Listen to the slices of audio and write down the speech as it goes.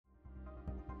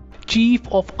Chief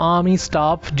of Army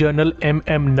Staff General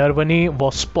MM Naravane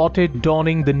was spotted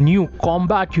donning the new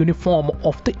combat uniform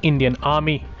of the Indian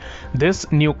Army.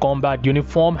 This new combat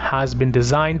uniform has been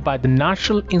designed by the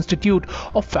National Institute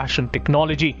of Fashion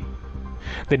Technology.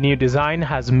 The new design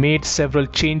has made several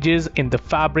changes in the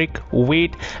fabric,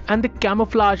 weight, and the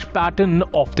camouflage pattern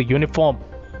of the uniform.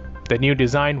 The new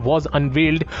design was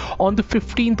unveiled on the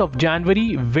 15th of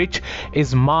January, which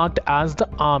is marked as the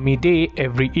Army Day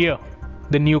every year.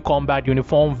 The new combat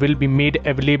uniform will be made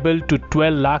available to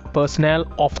 12 lakh personnel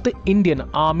of the Indian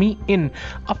Army in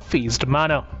a phased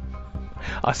manner.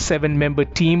 A 7-member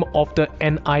team of the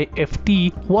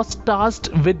NIFT was tasked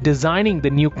with designing the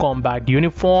new combat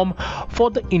uniform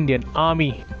for the Indian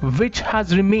Army, which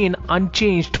has remained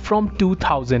unchanged from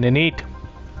 2008.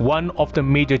 One of the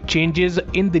major changes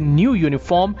in the new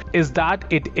uniform is that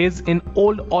it is in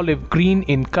old olive green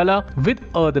in color with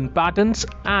earthen patterns,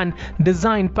 and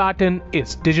design pattern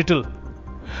is digital.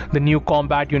 The new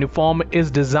combat uniform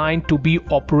is designed to be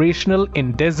operational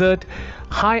in desert,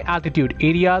 high altitude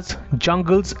areas,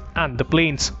 jungles and the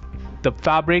plains. The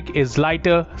fabric is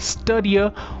lighter,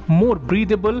 sturdier, more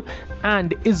breathable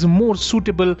and is more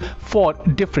suitable for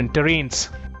different terrains.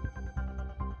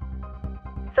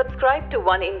 Subscribe to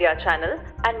Oneindia channel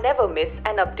and never miss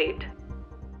an update.